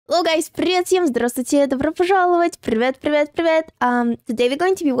Hello guys, привет всем, здравствуйте, добро пожаловать, привет. Today we're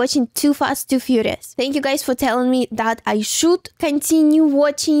going to be watching Too Fast, Too Furious. Thank you guys for telling me that I should continue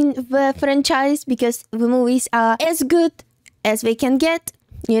watching the franchise because the movies are as good as they can get,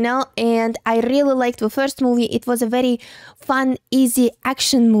 you know, and I really liked the first movie. It was a very fun, easy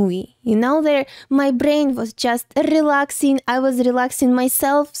action movie, you know, there my brain was just relaxing, I was relaxing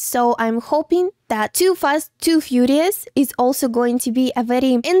myself, so I'm hoping that Too Fast, Too Furious is also going to be a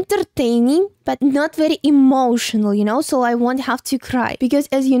very entertaining but not very emotional, you know, so I won't have to cry because,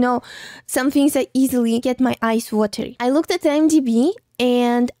 as you know, some things that easily get my eyes watery. I looked at IMDb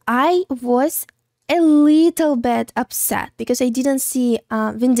and I was a little bit upset because I didn't see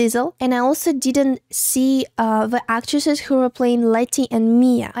Vin Diesel, and I also didn't see the actresses who were playing Letty and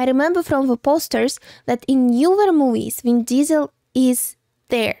Mia. I remember from the posters that in newer movies Vin Diesel is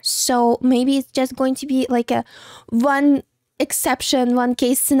there, so maybe it's just going to be like a one exception, one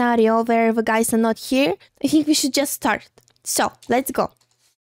case scenario where the guys are not here. I think we should just start. So let's go.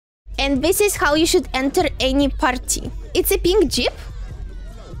 And this is how you should enter any party. It's a pink Jeep.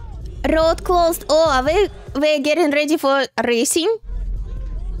 Road closed. Oh, are we're getting ready for racing?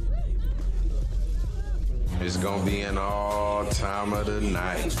 It's gonna be an all time of the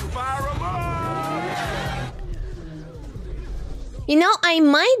night. You know, I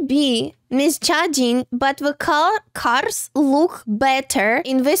might be misjudging, but the cars look better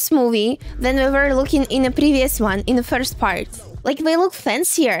in this movie than we were looking in the previous one, in the first part. Like, they look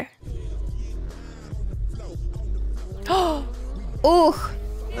fancier. Oh.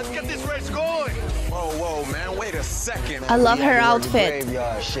 Let's get this race going. Whoa, man, wait a second. I love her outfit.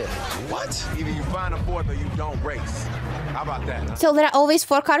 What? Either you find a fourth or you don't race. How about that? Huh? So there are always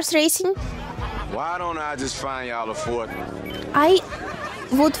 4 cars racing? Why don't I just find y'all a fourth? I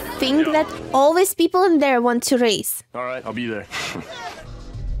would think that always people in there want to race. All right, I'll be there.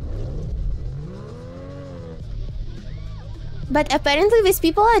 But apparently these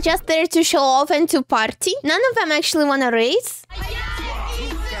people are just there to show off and to party. None of them actually want to race.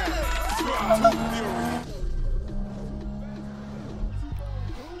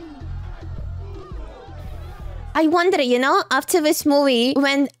 I wonder, you know, after this movie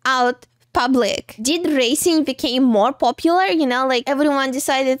went out public, did racing became more popular? You know, like everyone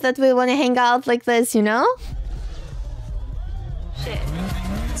decided that we want to hang out like this, you know? Shit,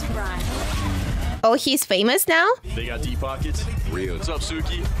 it's Brian. Oh, he's famous now? They got deep pockets. Real. What's up,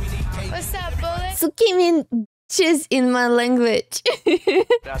 Suki? What's up, bullet? Suki means bitches in my language. If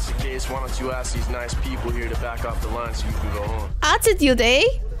that's the case, why don't you ask these nice people here to back off the line so you can go home? Attitude, eh?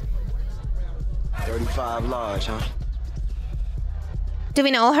 35 large, huh? Do we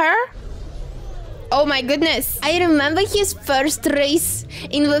know her? Oh my goodness. I remember his first race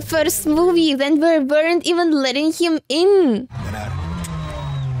in the first movie when we weren't even letting him in.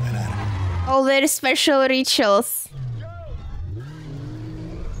 All their special rituals.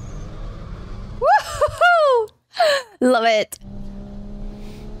 Woohoo! Love it.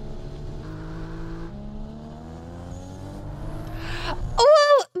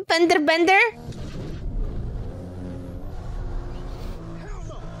 Oh, bender.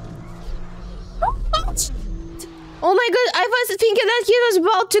 Oh my god, I was thinking that he was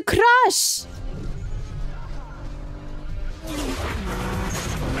about to crash.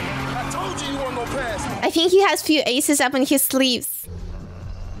 I told you weren't gonna pass. I think he has few aces up in his sleeves.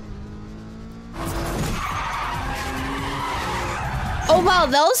 Oh wow,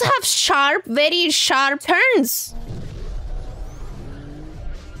 those have sharp, very sharp turns.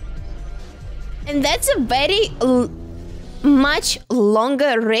 And that's a very much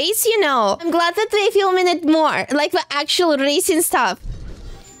longer race, you know. I'm glad that they filming it more, like the actual racing stuff.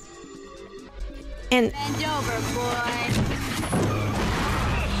 And Bend over, boy.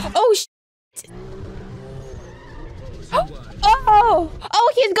 oh shit. Oh,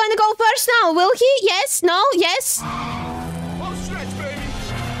 he's gonna go first now, will he? Yes, no, yes.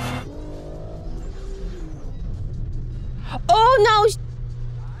 Oh no.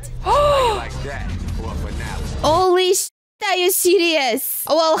 Like that. Well, for now. Holy shit, are you serious?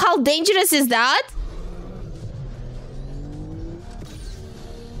 Well, how dangerous is that?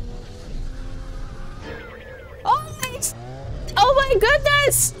 Oh my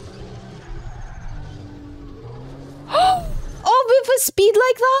goodness! Oh, with a speed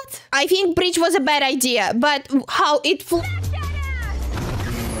like that? I think bridge was a bad idea, but how it flew.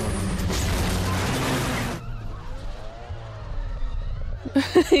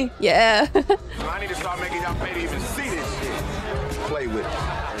 Yeah. I need to start making y'all pay to even see this shit. Play with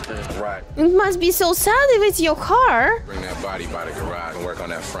it. Right. It must be so sad if it's your car. Bring that body by the garage and work on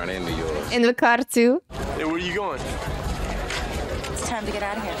that front end of yours. In the car too. Hey, where are you going? time to get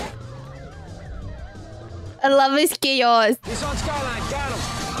out of here. I love his chaos. He's on Skyline, got him.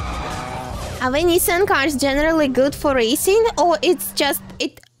 Are Nissan cars generally good for racing, or it's just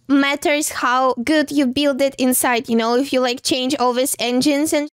it matters how good you build it inside? You know, if you like change all these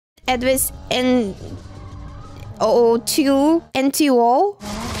engines and add this N02 N2O.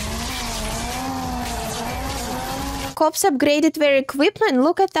 Cops upgraded their equipment.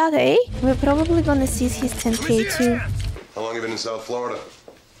 Look at that, eh? We're probably gonna see his 10K too. How long have you been in South Florida?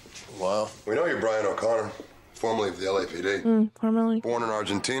 Wow. We know you're Brian O'Connor, formerly of the LAPD. Formerly. Born in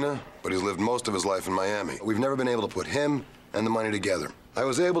Argentina, but he's lived most of his life in Miami. We've never been able to put him and the money together. I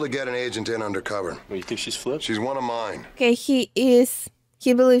was able to get an agent in undercover. Well, you think she's flipped? She's one of mine. Okay, he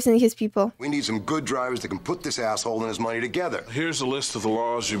believes in his people. We need some good drivers that can put this asshole and his money together. Here's a list of the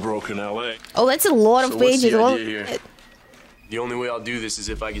laws you broke in L.A. Oh, that's a lot of So what's pages. the Well, idea here? The only way I'll do this is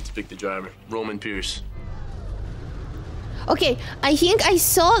if I get to pick the driver, Roman Pierce. okay, I think I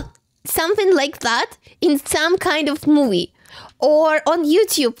saw something like that in some kind of movie or on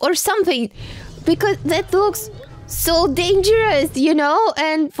YouTube or something, because that looks so dangerous, you know,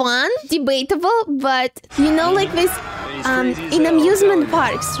 and fun, debatable, but you know, like this in amusement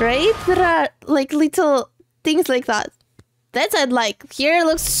parks, right? There are like little things like that. That's I'd like. Here it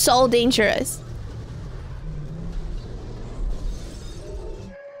looks so dangerous.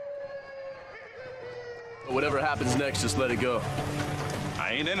 Whatever happens next, just let it go.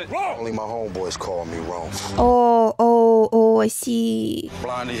 I ain't in it. Only my homeboys call me wrong. Oh, I see.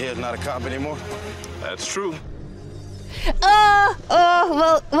 Blondie here's not a cop anymore. That's true.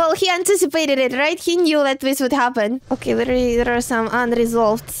 Well, he anticipated it, right? He knew that this would happen. Okay, there are some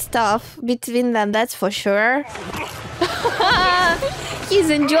unresolved stuff between them, that's for sure. He's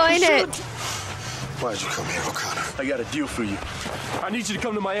enjoying it. Why'd you come here, O'Connor? I got a deal for you. I need you to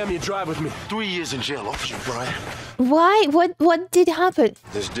come to Miami and drive with me. 3 years in jail off you, Brian. Why? What did happen?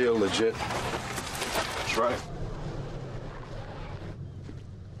 This deal legit. That's right.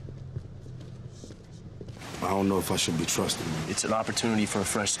 I don't know if I should be trusting you. It's an opportunity for a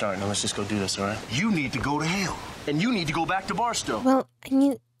fresh start. Now let's just go do this, all right? You need to go to hell. And you need to go back to Barstow. Well, I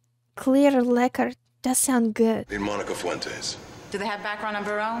mean, clear lacquer does sound good. Need Monica Fuentes. Do they have background of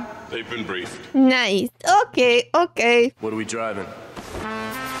their own? They've been briefed. Nice. Okay. What are we driving?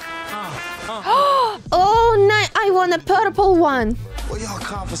 Oh, nice. I want a purple one. Where y'all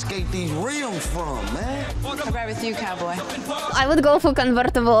confiscate these rims from, man? I'm right with you, cowboy. I would go for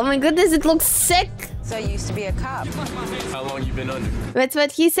convertible. Oh my goodness, it looks sick. So you used to be a cop. How long you been under? That's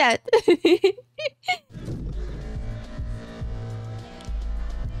what he said. He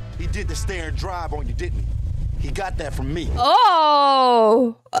did the stare and drive on you, didn't he? He got that from me.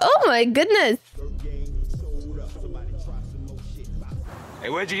 Oh my goodness. Hey,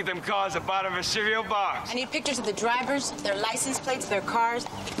 where'd you get them cars up out of a cereal box? I need pictures of the drivers, their license plates, their cars.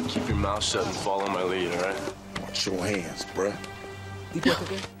 Keep your mouth shut and follow my lead, all right? Watch your hands, bruh.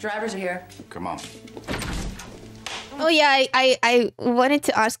 Drivers are here. Come on. Oh yeah, I wanted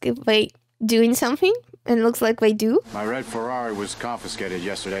to ask if they doing something, and looks like they do. My red Ferrari was confiscated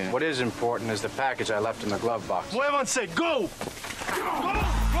yesterday. What is important is the package I left in the glove box. Well, everyone say go!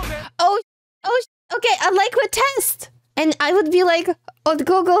 Oh, okay, I like the test. And I would be like on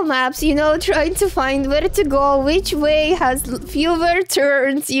Google Maps, you know, trying to find where to go, which way has fewer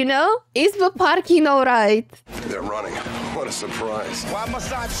turns, you know? Is the parking all right? They're running. What a surprise. Why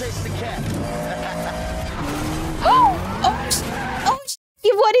must I chase the cat?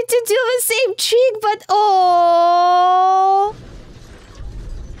 He wanted to do the same trick, but oh.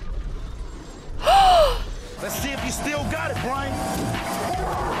 Let's see if you still got it, Brian.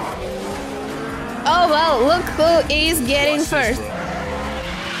 Oh well, look who is getting first.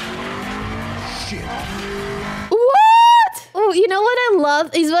 Shit. What? Oh, you know what I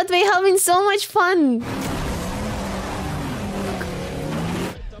love is what they having so much fun.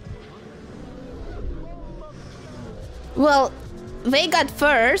 Well, they got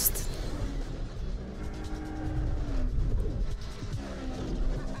first.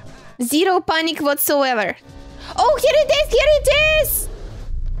 Zero panic whatsoever. Oh, here it is! Here it is!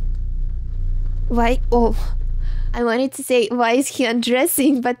 Why? Oh, I wanted to say, why is he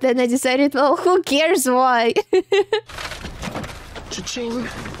undressing? But then I decided, well, who cares why? Cha-ching.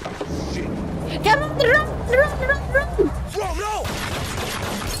 Come on, run! Whoa, no!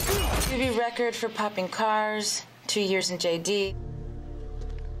 TV record for popping cars, 2 years in JD.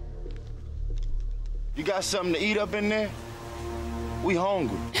 You got something to eat up in there? We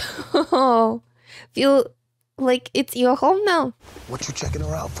hungry. Oh, feel like it's your home now. What you checking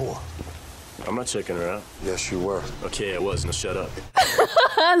her out for? I'm not checking her out. Yes, you were. Okay, I was. Now shut up.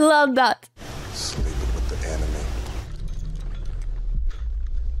 I love that. Sleeping with the enemy.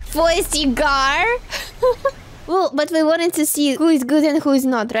 For a cigar? Well, but we wanted to see who is good and who is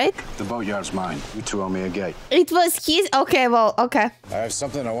not, right? The boatyard's mine. You two owe me a gate. It was his? Okay, well, okay. I have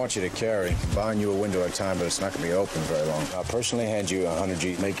something I want you to carry. Buying you a window at a time, but it's not going to be open very long. I'll personally hand you 100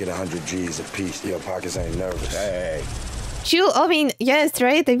 G's. Make it 100 G's a piece. Your pockets ain't nervous. Hey. True, I mean, yes,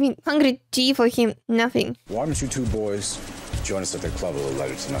 right? I mean, 100 G for him, nothing. Why don't you two boys join us at the club a little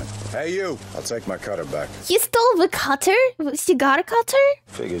later tonight? Hey, you! I'll take my cutter back. He stole the cutter? Cigar cutter?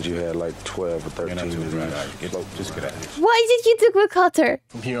 Figured you had like 12 or 13. Just get out of here. Why did he take the cutter?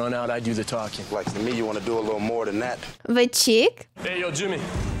 From here on out, I do the talking. Like to me, you want to do a little more than that. The chick? Hey, yo, Jimmy.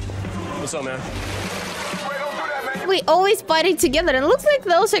 What's up, man? We always party together, and looks like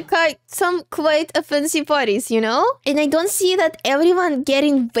those are quite offensive parties, you know? And I don't see that everyone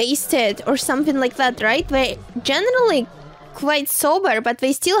getting wasted or something like that, right? We're generally quite sober, but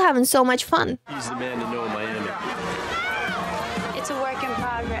they still having so much fun. He's the man to know in Miami. It's a work in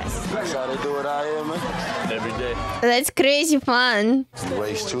progress. That's how they do it out here, man. Every day. That's crazy fun.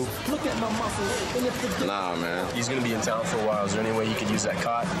 Race too? Nah, man. He's gonna be in town for a while. Is there any way you could use that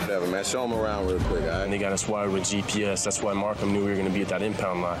cot? Whatever, man. Show him around real quick, all right? And they got us wired with GPS. That's why Markham knew we were gonna be at that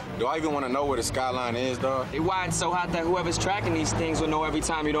impound lot. Do I even want to know where the skyline is, dog? They wired so hot that whoever's tracking these things will know every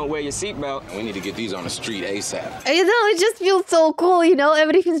time you don't wear your seatbelt. We need to get these on the street ASAP. You know, it just feels so cool, you know?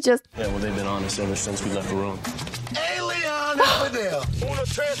 Everything's just... Yeah, well, they've been on us ever since we left the room. Hey, Leon, over there. Uno,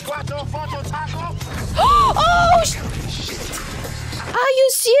 tres, cuatro, fondo, taco. Oh! Are you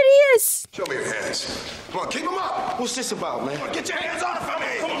serious? Show me your hands. Come on, keep them up. What's this about, man? Get your hands off of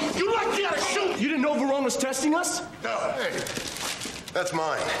me. Come on. You like you gotta shoot. You didn't know Verone was testing us? No. Hey, that's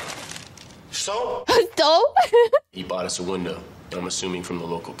mine. So? So? He bought us a window. I'm assuming from the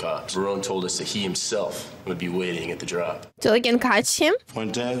local cops. Verone told us that he himself would be waiting at the drop. So we can catch him?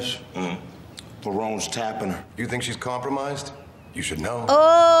 Fuentes? Verone's tapping her. You think she's compromised? You should know.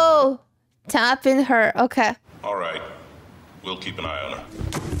 Oh! Tapping her. Okay. All right. We'll keep an eye on her.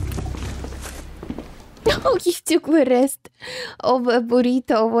 Oh, he took the rest of a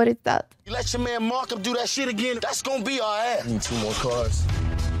burrito. What is that? You let your man Markham do that shit again, that's gonna be our ass. Need 2 more cars.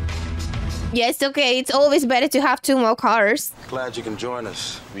 Yes, okay. It's always better to have 2 more cars. Glad you can join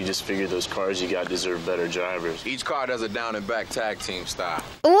us. We just figured those cars you got deserve better drivers. Each car does a down and back tag team style.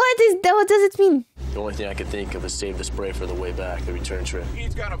 What is that? What does it mean? The only thing I could think of is save the spray for the way back, the return trip.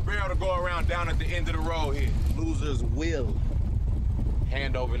 Each got a barrel to go around down at the end of the road here. Losers will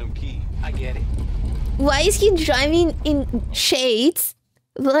hand over them keys. I get it. Why is he driving in shades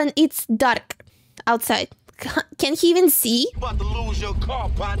when it's dark outside? Can he even see? You about to lose your car,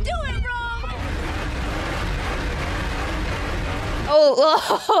 partner. Do it, bro!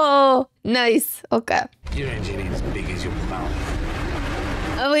 Oh, nice. Okay. Your engine ain't as big as your mouth.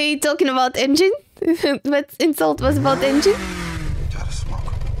 Are we talking about engine? What insult was about engine? Gotta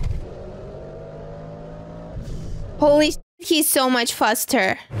smoke. Holy shit, he's so much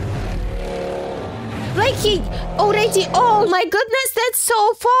faster. Like he already... Oh my goodness, that's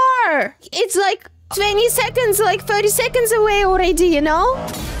so far! It's like 20 seconds, like 30 seconds away already, you know?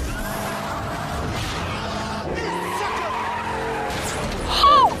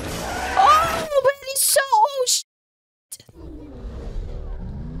 But it's so... Oh, shit.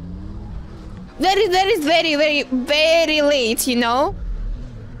 That is very, very, very late, you know?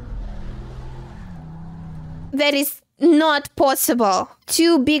 That is not possible.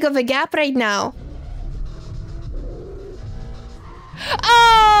 Too big of a gap right now.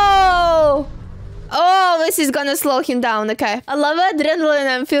 Oh! Oh, this is gonna slow him down, okay. I love the adrenaline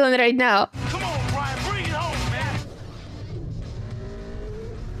I'm feeling right now. Come on, Brian, bring it home, man.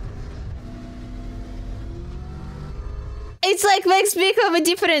 It's like makes big of a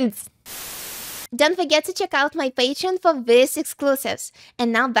difference. Don't forget to check out my Patreon for this exclusives.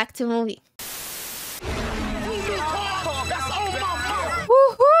 And now back to movie.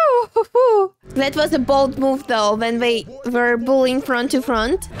 Woohoo! That was a bold move though, when they were bullying front to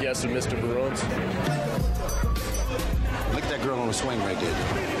front. Yes, sir, Mr. Verone's. Lick that girl on the swing right there.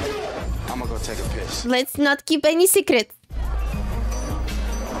 I'm gonna go take a piss. Let's not keep any secrets.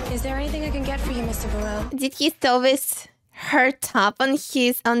 Is there anything I can get for you, Mr. Verone? Did he throw this her top on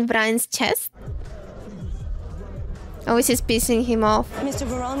Brian's chest? Oh, this is pissing him off. Mr.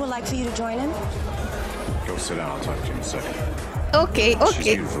 Verone would like for you to join him? Go sit down, I'll talk to you in a second. Okay, She's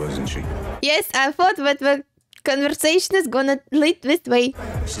okay. beautiful, isn't she? Yes, I thought that the conversation is gonna lead this way.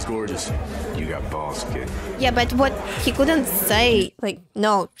 She's gorgeous. You got balls, kid. Yeah, but what he couldn't say, like,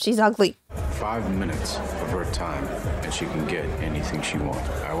 no, she's ugly. 5 minutes of her time, and she can get anything she wants.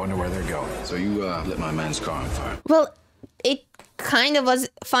 I wonder where they're going. So you lit my man's car on fire. Well, it kind of was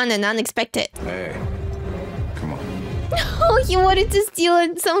fun and unexpected. Hey, come on. Oh, he wanted to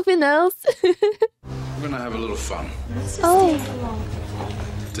steal something else. We're gonna have a little fun. Oh.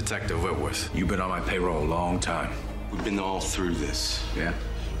 Detective Whitworth, you've been on my payroll a long time. We've been all through this. Yeah?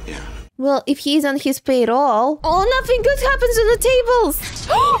 Yeah. Well, if he's on his payroll... Oh, nothing good happens on the tables!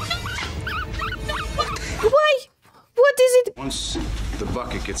 Why? What is it? Once the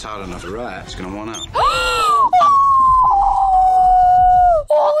bucket gets hot enough to rise, it's gonna want out.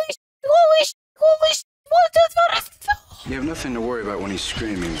 Holy sh... What the fuck? You have nothing to worry about when he's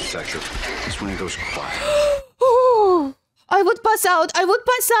screaming, Detective. It's when he goes quiet. I would pass out.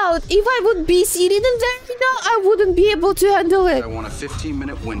 If I would be seated in there, you know, I wouldn't be able to handle it. I want a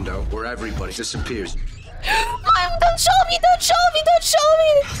 15-minute window where everybody disappears. Mom, don't show me!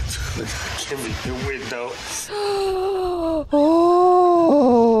 Give me the window.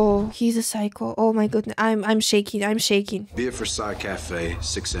 Oh, he's a psycho. Oh my goodness, I'm shaking. Be at Versailles Cafe,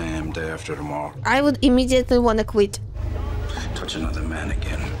 6 a.m. day after tomorrow. I would immediately want to quit. Touch another man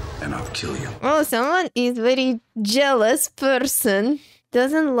again, and I'll kill you. Oh, someone is very jealous person.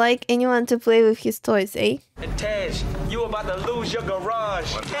 Doesn't like anyone to play with his toys, eh? And Tej, you about to lose your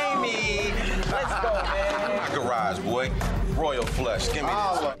garage. Amy, let's go, man. My garage, boy. Royal flush. Give me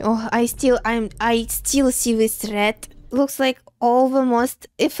this. Oh, I still see this threat. Looks like all the most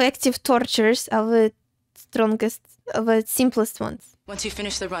effective tortures are the strongest, the simplest ones. Once you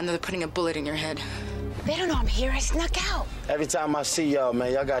finish the run, they're putting a bullet in your head. They don't know I'm here. I snuck out. Every time I see y'all,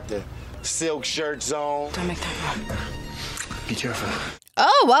 man, y'all got the silk shirts on. Don't make that wrong. Be careful.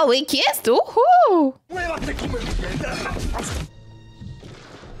 Oh, wow, we kissed. Woohoo!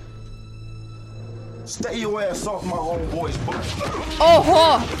 Stay your ass off my homeboy's butt.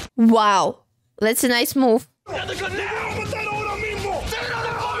 Oh, wow. That's a nice move.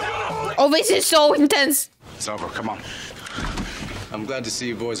 Oh, this is so intense. It's over. Come on. I'm glad to see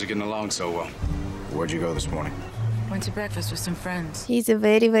you boys are getting along so well. Where'd you go this morning? Went to breakfast with some friends. He's a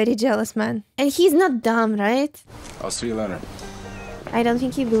very, very jealous man. And he's not dumb, right? I'll see you later. I don't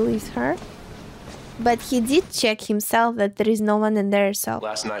think he believes her. But he did check himself that there is no one in there, so...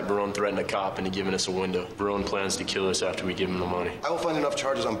 Last night, Barone threatened a cop into giving us a window. Barone plans to kill us after we give him the money. I will find enough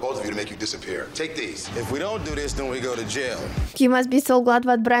charges on both of you to make you disappear. Take these. If we don't do this, then we go to jail. He must be so glad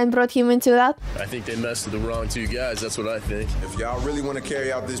that Brian brought him into that. I think they messed with the wrong two guys, that's what I think. If y'all really want to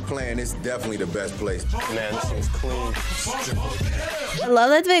carry out this plan, it's definitely the best place. Man, this thing's clean. I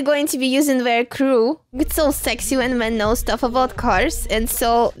love that we're going to be using their crew. It's so sexy when men know stuff about cars, and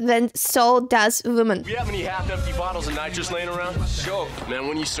so does women. We have any half-empty bottles of nitrous laying around? Sure. Man,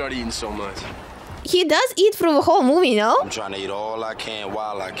 when you start eating so much. He does eat through the whole movie, no? I'm trying to eat all I can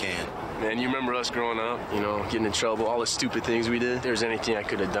while I can. Man, you remember us growing up? You know, getting in trouble, all the stupid things we did? If there's anything I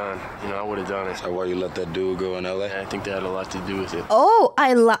could have done, you know, I would have done it. So why you let that dude go in L.A.? I think that had a lot to do with it. Oh,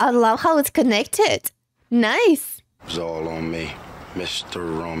 I love how it's connected. Nice. It was all on me. Mr.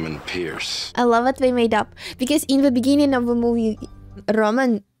 Roman Pierce. I love what they made up. Because in the beginning of the movie,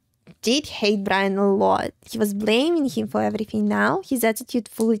 Roman did hate Brian a lot. He was blaming him for everything. Now his attitude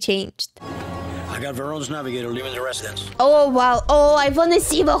fully changed. I got Verone's navigator leaving the residence. Oh, wow. Oh, I want to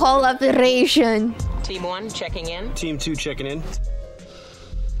see the whole operation. Team 1 checking in. Team 2 checking in.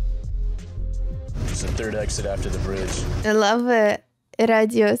 It's the third exit after the bridge. I love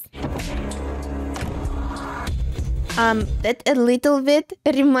radios. That a little bit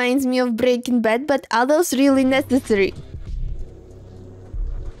reminds me of Breaking Bad, but are those really necessary?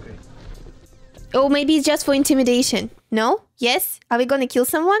 Oh, maybe it's just for intimidation. No? Yes? Are we gonna kill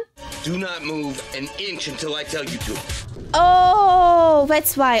someone? Do not move an inch until I tell you to. Oh,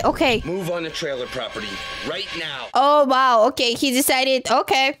 that's why. Okay. Move on the trailer property right now. Oh, wow. Okay, he decided.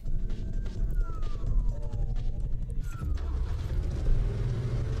 Okay.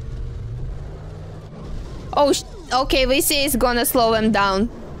 Oh, okay, this is gonna slow him down.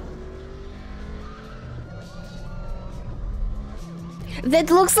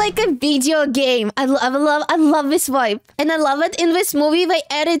 That looks like a video game. I love this vibe. And I love it in this movie they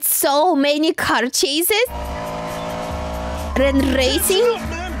added so many car chases and racing.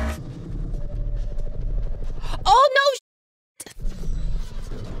 Oh no!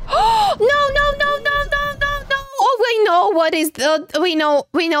 No! Oh, we know what is the we know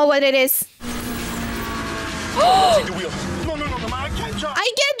what it is. Take the wheel. No, man, I can't drive.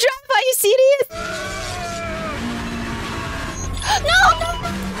 I can't drive. Are you serious? No!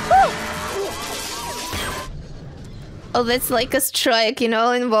 Oh, that's like a strike, you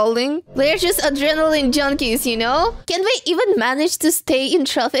know, in bowling. They're just adrenaline junkies, you know? Can they even manage to stay in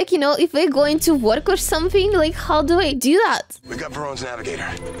traffic, you know, if they're going to work or something? Like, how do they do that? We got Verone's navigator.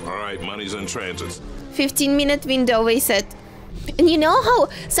 All right, money's in transit. 15-minute window, they said. And you know how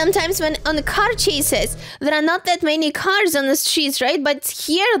sometimes when on the car chases, there are not that many cars on the streets, right? But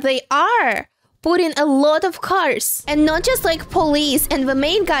here they are. Putting a lot of cars. And not just like police and the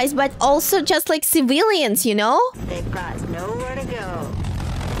main guys, but also just like civilians, you know? They've got nowhere to go.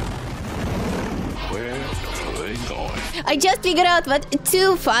 Where are they going? I just figured out what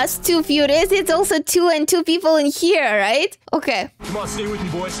Too Fast, Too Furious, it's also 2 and 2 people in here, right? Okay. Come on, stay with me,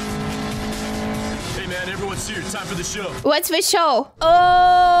 boys. Hey, man, everyone's here. Time for the show. What's the show?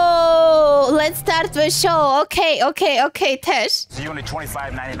 Oh, let's start the show. Okay, Tesh. The unit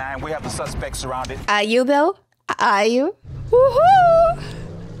 2599. We have the suspect surrounded. Are you though? Are you? Woohoo!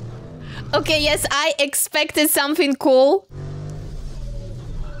 Okay, yes, I expected something cool.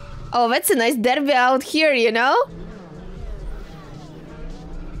 Oh, that's a nice derby out here, you know?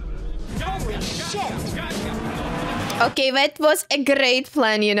 Okay, that was a great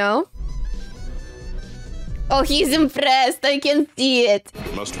plan, you know? Oh, he's impressed. I can see it.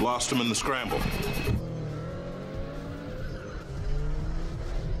 Must have lost him in the scramble.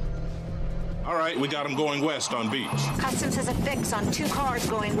 All right, we got him going west on beach. Customs has a fix on 2 cars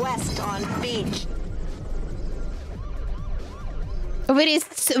going west on beach.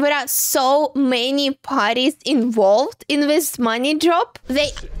 There are so many parties involved in this money drop.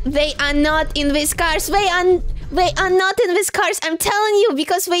 They are not in these cars. They are not in these cars. I'm telling you,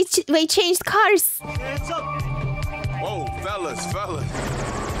 because they changed cars. Whoa, fellas.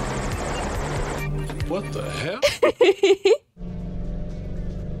 What the hell?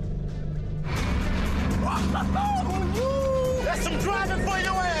 That's some driving for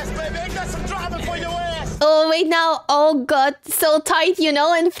your ass, baby. Ain't that some driving for your ass? Oh, wait now. Oh, God. So tight, you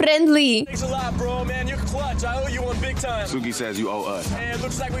know, and friendly. Thanks a lot, bro, man. You're clutch. I owe you one big time. Suki says you owe us. Hey, it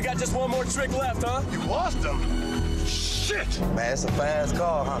looks like we got just one more trick left, huh? You lost him? Shit! Man, it's a fast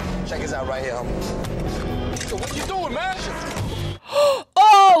car, huh? Check us out right here, homie. So what you doing, man?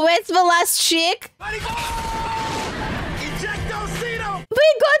 Oh, that's the last trick. Ejecto seat. We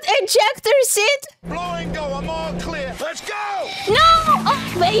got ejector seat. Blow and go. I'm all clear. Let's go. No!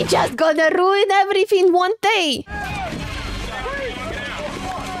 Oh, they just gonna ruin everything one day.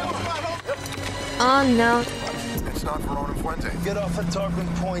 Oh, no. It's not Verona Fuente. Get off at Tarquin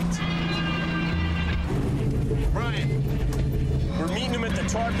Point. Brian, we're meeting him at the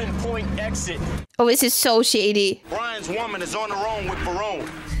Tarpon Point exit. Oh, this is so shady. Brian's woman is on her own with Verone.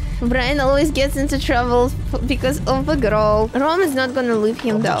 Brian always gets into trouble because of a girl. Rome is not gonna leave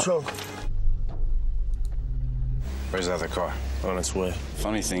him though. Where's the other car? On its way.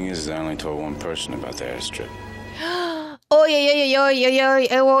 Funny thing is, I only told one person about the airstrip. Oh, yeah.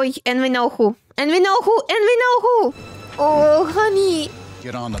 Oh, and we know who. Oh, honey.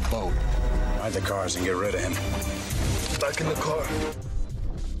 Get on the boat. Ride the cars and get rid of him. Back in the car.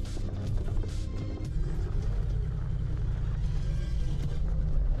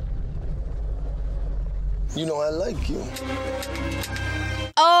 You know I like you.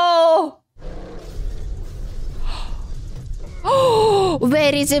 Oh! Oh,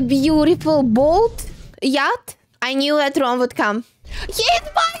 there is a beautiful boat, yacht. I knew that Ron would come. He's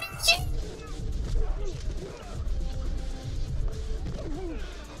mine!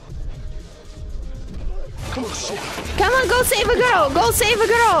 Come on, go save a girl! Go save a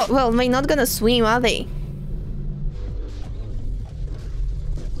girl! Well, they're not gonna swim, are they?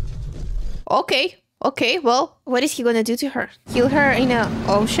 Okay, well, what is he gonna do to her? Kill her in an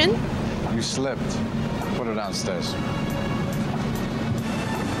ocean? You slipped. Put her downstairs.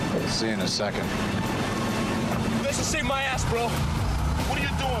 See you in a second. Let's just save my ass, bro. What are you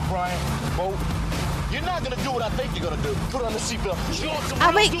doing, Brian? Boat? You're not gonna do what I think you're gonna do. Put on the seatbelt. You want some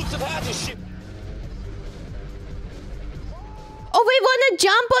real Dukes of Hazzard shit? Oh, we wanna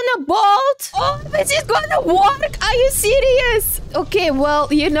jump on a boat? Oh, this is gonna work? Are you serious? Okay, well,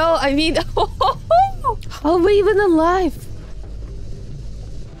 you know, I mean, how are we even alive?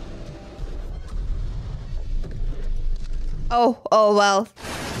 Oh, well.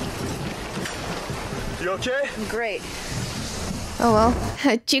 You okay? Great. Oh, well.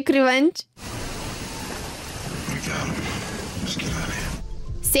 Chick revenge. We got him. Let's get out of here.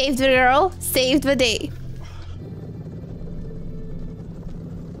 Saved the girl, saved the day.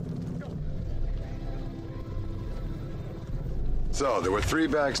 So, there were 3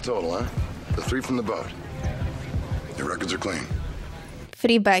 bags total, huh? The 3 from the boat. Your records are clean.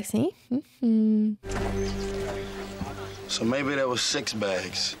 3 bags, eh? So maybe there was 6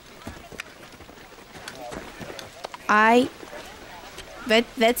 bags.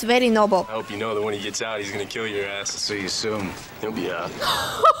 That's very noble. I hope you know that when he gets out, he's gonna kill your ass. See you soon. He'll be out.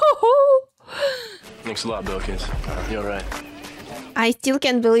 Thanks a lot, Bilkins. You're right. I still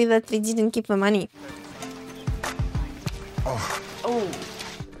can't believe that we didn't keep the money. Oh,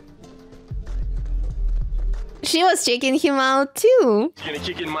 She was checking him out too. You gonna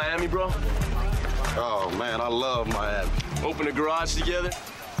kick it in Miami, bro? Oh, man, I love Miami. Open a garage together?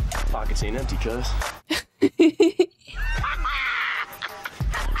 Pockets ain't empty, cuz.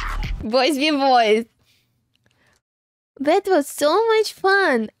 Boys be boys. That was so much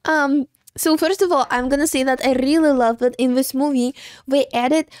fun. So first of all, I'm gonna say that I really love that in this movie we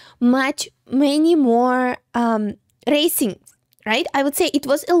added many more racing, right? I would say it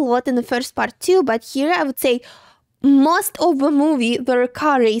was a lot in the first part too, but here I would say most of the movie were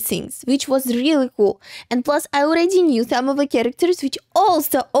car racings, which was really cool. And plus, I already knew some of the characters, which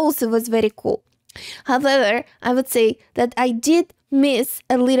also was very cool. However, I would say that I did miss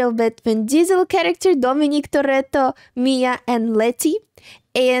a little bit Vin Diesel character, Dominic Toretto, Mia, and Letty,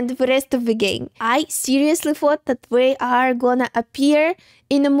 and the rest of the gang. I seriously thought that they are gonna appear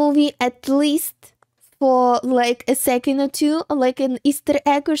in the movie at least for like a second or two, like an Easter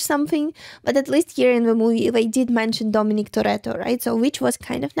egg or something. But at least here in the movie, they did mention Dominic Toretto, right? So which was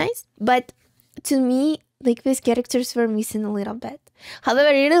kind of nice. But to me, like these characters were missing a little bit. However,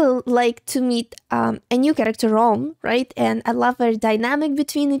 I really like to meet a new character, Rome, right? And I love their dynamic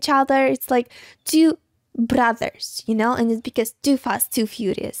between each other. It's like two brothers, you know, and it's because Too Fast, Too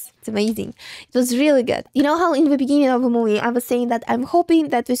Furious. It's amazing. It was really good. You know how in the beginning of the movie I was saying that I'm hoping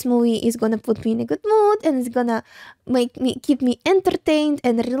that this movie is gonna put me in a good mood and it's gonna keep me entertained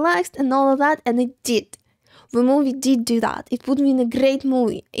and relaxed and all of that, and it did. The movie did do that. It put me in a great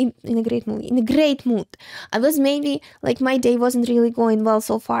movie, in a great mood. I was maybe, like, my day wasn't really going well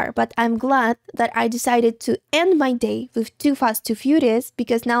so far, but I'm glad that I decided to end my day with Too Fast, Too Furious,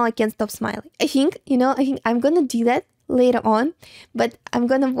 because now I can't stop smiling. I think I'm gonna do that later on, but I'm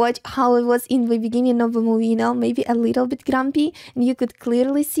gonna watch how it was in the beginning of the movie, you know, maybe a little bit grumpy, and you could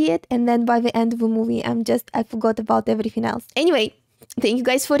clearly see it, and then by the end of the movie, I forgot about everything else. Anyway, thank you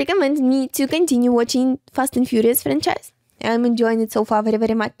guys for recommending me to continue watching Fast and Furious franchise. I'm enjoying it so far very,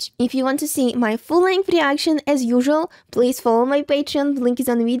 very much. If you want to see my full-length reaction as usual, please follow my Patreon, the link is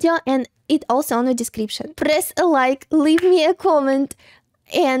on the video and it also on the description. Press a like, leave me a comment,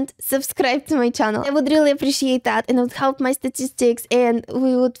 and subscribe to my channel. I would really appreciate that, and it would help my statistics and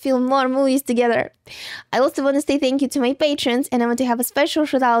we would film more movies together. I also want to say thank you to my patrons, and I want to have a special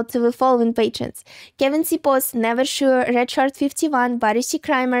shout out to the following patrons: Kevin C. Post, Never Sure, Redshard51, Barry C.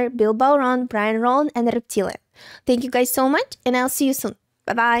 Kramer, Bill Bauron, Brian Ron, and Reptilian. Thank you guys so much, and I'll see you soon.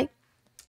 Bye bye.